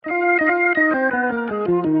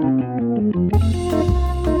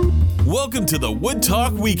Welcome to the Wood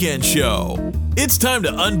Talk Weekend Show. It's time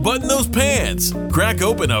to unbutton those pants, crack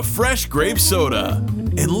open a fresh grape soda,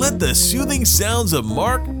 and let the soothing sounds of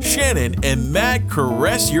Mark, Shannon, and Matt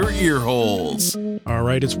caress your ear holes. All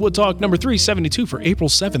right, it's Wood Talk number 372 for April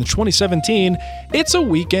 7th, 2017. It's a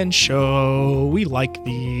weekend show. We like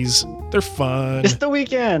these. They're fun. It's the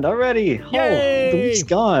weekend already. Yay! Oh, the week's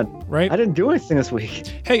gone. Right? I didn't do anything this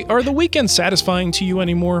week. Hey, are the weekends satisfying to you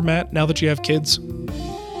anymore, Matt, now that you have kids?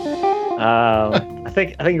 I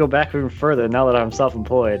think I can go back even further now that I'm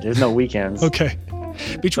self-employed. There's no weekends. Okay.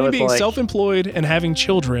 Between being self-employed and having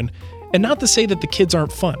children, and not to say that the kids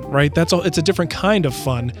aren't fun, right? That's all. It's a different kind of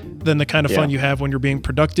fun than the kind of fun you have when you're being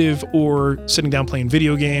productive or sitting down playing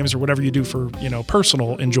video games or whatever you do for,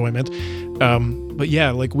 personal enjoyment. But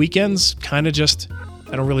yeah, like weekends kind of just,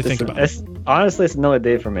 I don't really think about it. Honestly, it's another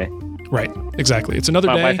day for me. Right. Exactly. It's another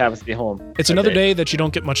day. My wife happens to be home. It's another day that you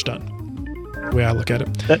don't get much done. The way I look at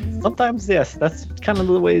it. Sometimes, yes, that's kind of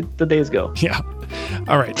the way the days go. Yeah.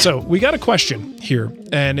 All right. So we got a question here,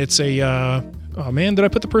 and it's a, oh man, did I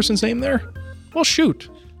put the person's name there? Well, shoot,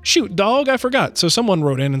 dog, I forgot. So someone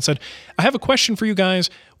wrote in and said, I have a question for you guys.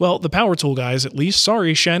 Well, the power tool guys, at least.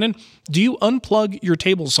 Sorry, Shannon. Do you unplug your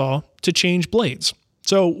table saw to change blades?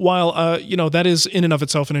 So while, that is in and of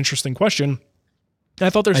itself an interesting question,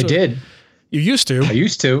 I thought there's did. You used to. I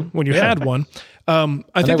used to. When you had one. I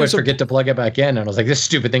think I would forget to plug it back in, and I was like, this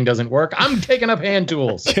stupid thing doesn't work. I'm taking up hand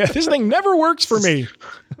tools. Yeah, this thing never works for me.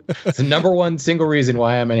 It's the number one single reason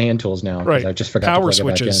why I'm in hand tools now. Right. I just forgot power to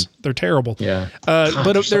plug switches. It back in. They're terrible. Yeah.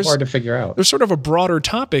 But there's so hard to figure out. There's sort of a broader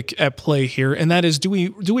topic at play here, and that is, do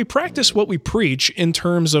we practice what we preach in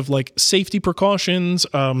terms of like safety precautions?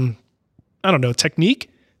 Technique.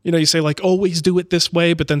 You say like always do it this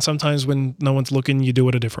way, but then sometimes when no one's looking, you do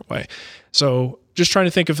it a different way. So just trying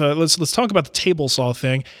to think of let's talk about the table saw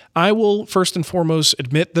thing. I will first and foremost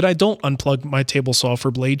admit that I don't unplug my table saw for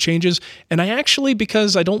blade changes, and I actually,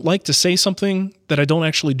 because I don't like to say something that I don't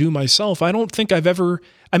actually do myself, I don't think I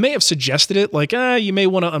may have suggested it, like you may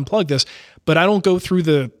want to unplug this, but I don't go through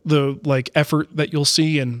the like effort that you'll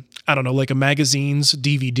see in, I don't know, like a magazine's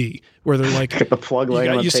DVD where they're like the plug laying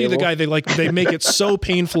on the you see the guy, they make it so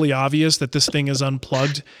painfully obvious that this thing is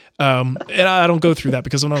unplugged. And I don't go through that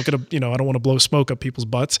because I'm not going to, I don't want to blow smoke up people's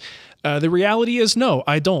butts. The reality is no,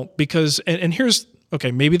 I don't, because, and here's,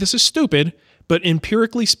 okay, maybe this is stupid, but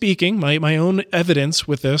empirically speaking, my own evidence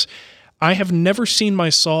with this, I have never seen my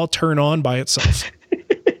saw turn on by itself.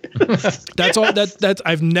 That's all. That's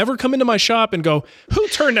I've never come into my shop and go, who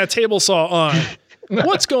turned that table saw on?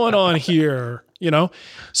 What's going on here?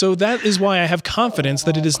 So that is why I have confidence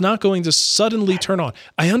that it is not going to suddenly turn on.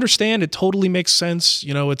 I understand it totally makes sense.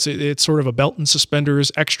 It's sort of a belt and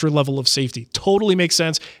suspenders, extra level of safety. Totally makes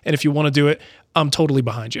sense. And if you want to do it, I'm totally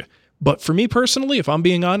behind you. But for me personally, if I'm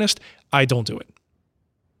being honest, I don't do it.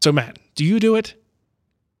 So Matt, do you do it?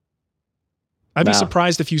 I'd be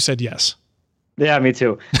surprised if you said yes. Yeah, me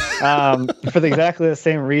too. For exactly the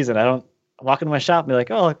same reason. I don't walk into my shop and be like,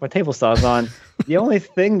 oh, like my table saw's on. The only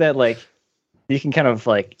thing that like you can kind of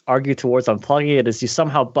like argue towards unplugging it is you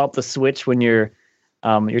somehow bump the switch when you're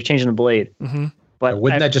changing the blade. Mm-hmm. But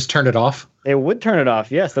wouldn't that just turn it off? It would turn it off.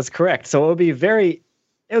 Yes, that's correct. So it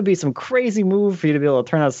would be some crazy move for you to be able to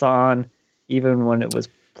turn that saw on, even when it was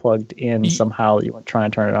plugged in. Somehow you want to try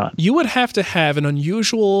and turn it on. You would have to have an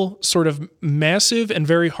unusual sort of massive and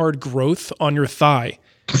very hard growth on your thigh.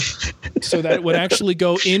 So that it would actually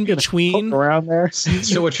go in between around there.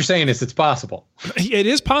 So what you're saying is it's possible. It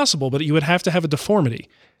is possible, but you would have to have a deformity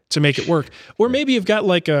to make it work. Or maybe you've got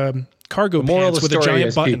like a cargo pants with a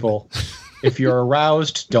giant button. People, if you're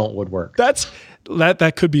aroused, don't woodwork.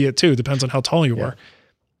 That could be it too. Depends on how tall you are.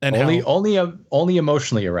 And only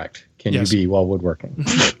emotionally erect can you be while woodworking.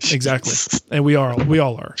 Exactly. And we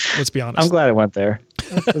all are. Let's be honest. I'm glad I went there.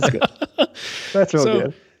 That's good. That's real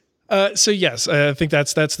good. So yes, I think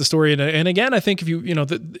that's the story. And again, I think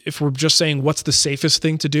if we're just saying what's the safest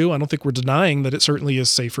thing to do, I don't think we're denying that it certainly is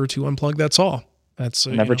safer to unplug that saw. That's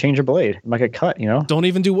never change your blade. It might get cut, Don't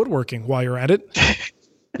even do woodworking while you're at it.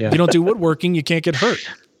 Yeah. If you don't do woodworking, you can't get hurt.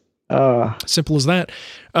 Simple as that.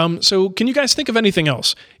 So can you guys think of anything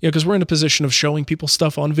else? Because we're in a position of showing people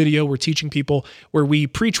stuff on video. We're teaching people where we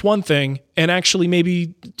preach one thing and actually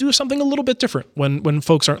maybe do something a little bit different when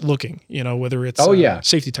folks aren't looking, whether it's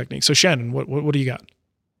safety techniques. So Shannon, what do you got?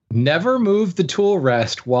 Never move the tool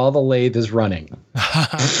rest while the lathe is running.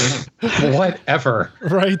 Whatever.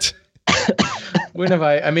 Right. When have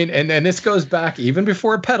and this goes back even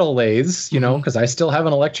before pedal lathes, because I still have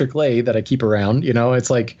an electric lathe that I keep around, it's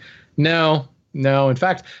like, no, No, in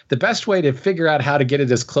fact, the best way to figure out how to get it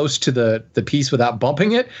as close to the piece without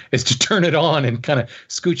bumping it is to turn it on and kind of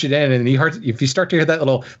scooch it in. And if you start to hear that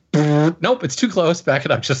little, nope, it's too close, back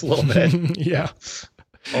it up just a little bit. Yeah.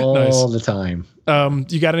 All the time.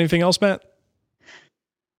 You got anything else, Matt?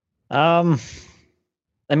 I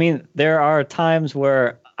mean, there are times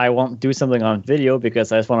where I won't do something on video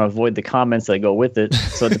because I just want to avoid the comments that go with it.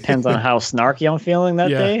 So it depends on how snarky I'm feeling that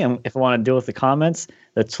day. And if I want to deal with the comments,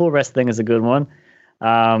 the tool rest thing is a good one.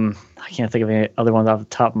 I can't think of any other ones off the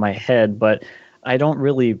top of my head, but I don't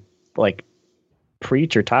really like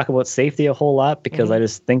preach or talk about safety a whole lot because I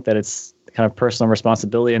just think that it's kind of personal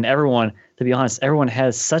responsibility. And everyone, to be honest, everyone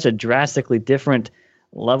has such a drastically different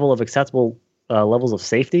level of acceptable levels of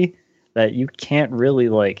safety that you can't really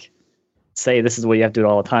like say this is what you have to do it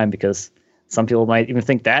all the time, because some people might even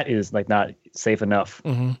think that is like not safe enough.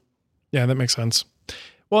 Mm-hmm. Yeah, that makes sense.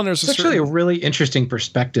 Well, and there's actually a really interesting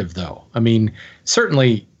perspective, though. I mean,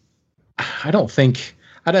 certainly, I don't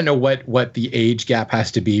know what the age gap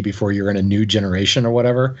has to be before you're in a new generation or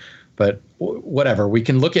whatever, but whatever. We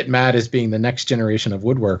can look at Matt as being the next generation of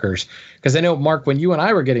woodworkers, because I know, Mark, when you and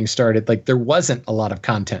I were getting started, like there wasn't a lot of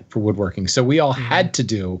content for woodworking, so we all had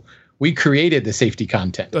to we created the safety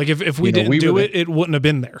content. Like if we didn't do it, it wouldn't have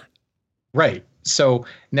been there. Right. So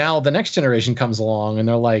now the next generation comes along and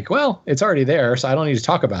they're like, well, it's already there, so I don't need to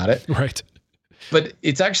talk about it. Right. But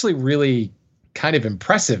it's actually really kind of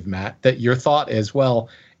impressive, Matt, that your thought is, well,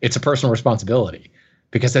 it's a personal responsibility.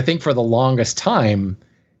 Because I think for the longest time,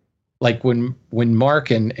 like when Mark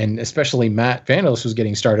and especially Matt Vandalis was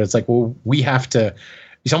getting started, it's like, well,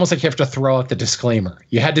 it's almost like you have to throw out the disclaimer.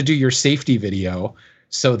 You had to do your safety video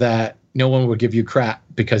so that no one would give you crap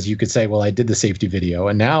because you could say, well, I did the safety video.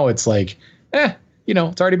 And now it's like,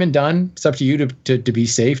 it's already been done. It's up to you to be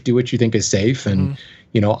safe, do what you think is safe. And,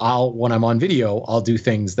 when I'm on video, I'll do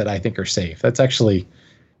things that I think are safe. That's actually,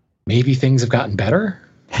 maybe things have gotten better.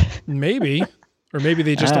 Maybe. Or maybe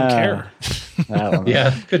they just don't care. I don't know.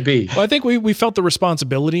 Yeah, could be. Well, I think we felt the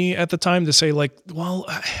responsibility at the time to say, like, well,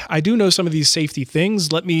 I do know some of these safety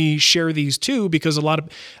things. Let me share these too, because a lot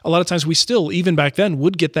of times we still, even back then,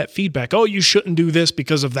 would get that feedback. Oh, you shouldn't do this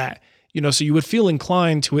because of that. So you would feel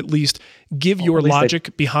inclined to at least give your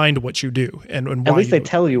logic behind what you do and why. At least they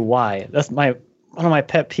tell you why. That's one of my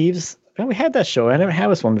pet peeves. We had that show. I never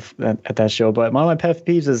had this one at that show, but one of my pet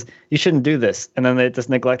peeves is you shouldn't do this, and then they just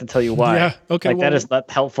neglect to tell you why. Yeah, okay. That is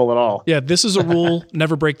not helpful at all. Yeah, this is a rule.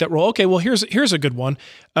 Never break that rule. Okay, well here's a good one.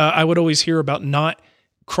 I would always hear about not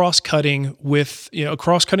cross-cutting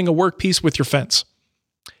cross-cutting a workpiece with your fence.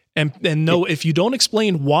 And no, if you don't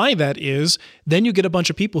explain why that is, then you get a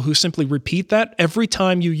bunch of people who simply repeat that every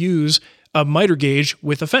time you use a miter gauge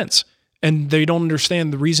with a fence. And they don't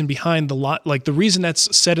understand the reason behind the reason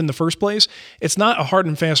that's said in the first place. It's not a hard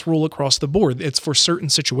and fast rule across the board. It's for certain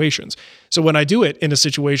situations. So when I do it in a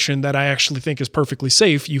situation that I actually think is perfectly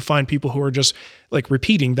safe, you find people who are just like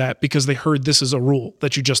repeating that because they heard this is a rule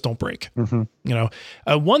that you just don't break.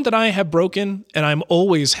 Mm-hmm. One that I have broken, and I'm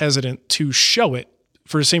always hesitant to show it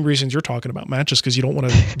for the same reasons you're talking about, Matt, just because you don't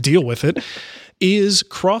want to deal with it, is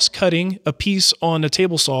cross-cutting a piece on a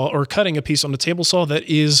table saw or cutting a piece on a table saw that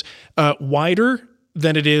is wider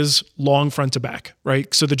than it is long front to back,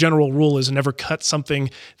 right? So the general rule is never cut something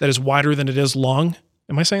that is wider than it is long.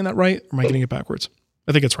 Am I saying that right? Or am I getting it backwards?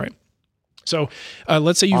 I think it's right. So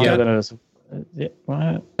let's say you've got...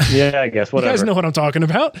 Yeah, I guess, whatever. You guys know what I'm talking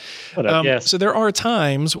about. Yes. So there are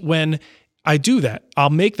times when I do that. I'll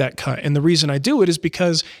make that cut. And the reason I do it is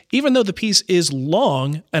because even though the piece is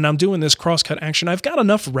long and I'm doing this cross-cut action, I've got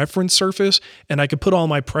enough reference surface and I could put all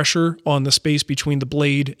my pressure on the space between the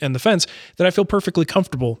blade and the fence that I feel perfectly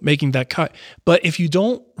comfortable making that cut. But if you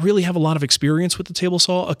don't really have a lot of experience with the table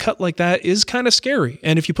saw, a cut like that is kind of scary.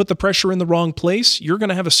 And if you put the pressure in the wrong place, you're going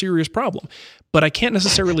to have a serious problem. But I can't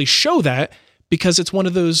necessarily show that because it's one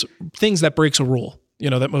of those things that breaks a rule,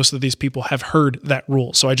 that most of these people have heard that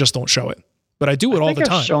rule. So I just don't show it. But I do it all the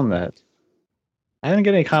time. I've shown that. I didn't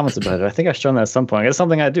get any comments about it. I think I've shown that at some point. It's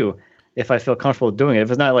something I do if I feel comfortable doing it.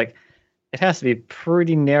 If it's not like, it has to be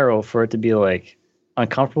pretty narrow for it to be like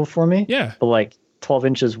uncomfortable for me. Yeah. But like 12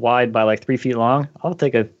 inches wide by like 3 feet long, I'll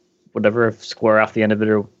take a square off the end of it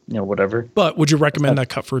or whatever. But would you recommend that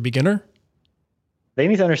cut for a beginner? They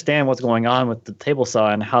need to understand what's going on with the table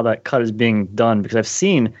saw and how that cut is being done, because I've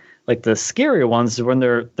seen like the scarier ones when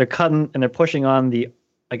they're cutting and they're pushing on the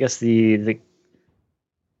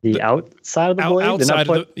The outside of the blade? Outside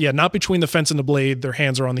of not between the fence and the blade. Their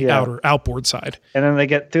hands are on the outboard side. And then they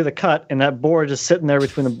get through the cut, and that board just sitting there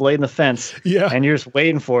between the blade and the fence. Yeah. And you're just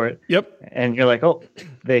waiting for it. Yep. And you're like, oh,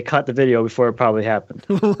 they cut the video before it probably happened.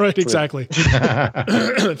 Right, exactly.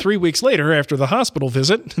 3 weeks later, after the hospital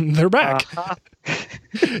visit, they're back.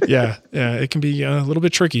 Yeah, it can be a little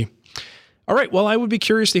bit tricky. All right. Well, I would be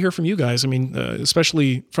curious to hear from you guys. I mean,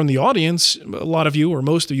 especially from the audience, a lot of you or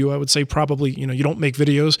most of you, I would say probably, you don't make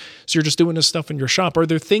videos. So you're just doing this stuff in your shop. Are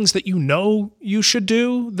there things that you should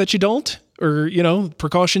do that you don't? Or,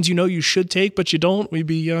 precautions you should take, but you don't? We'd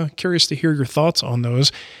be curious to hear your thoughts on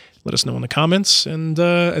those. Let us know in the comments. And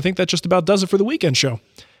I think that just about does it for the weekend show.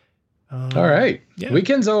 All right. Yeah.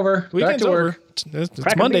 Weekend's over. Weekend's back to over. work.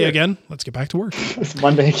 It's Monday again. Let's get back to work. It's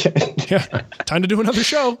Monday again. Yeah. Time to do another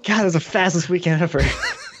show. God, it was the fastest weekend ever.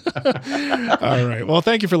 All right. Well,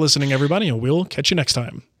 thank you for listening, everybody, and we'll catch you next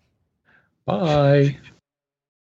time. Bye.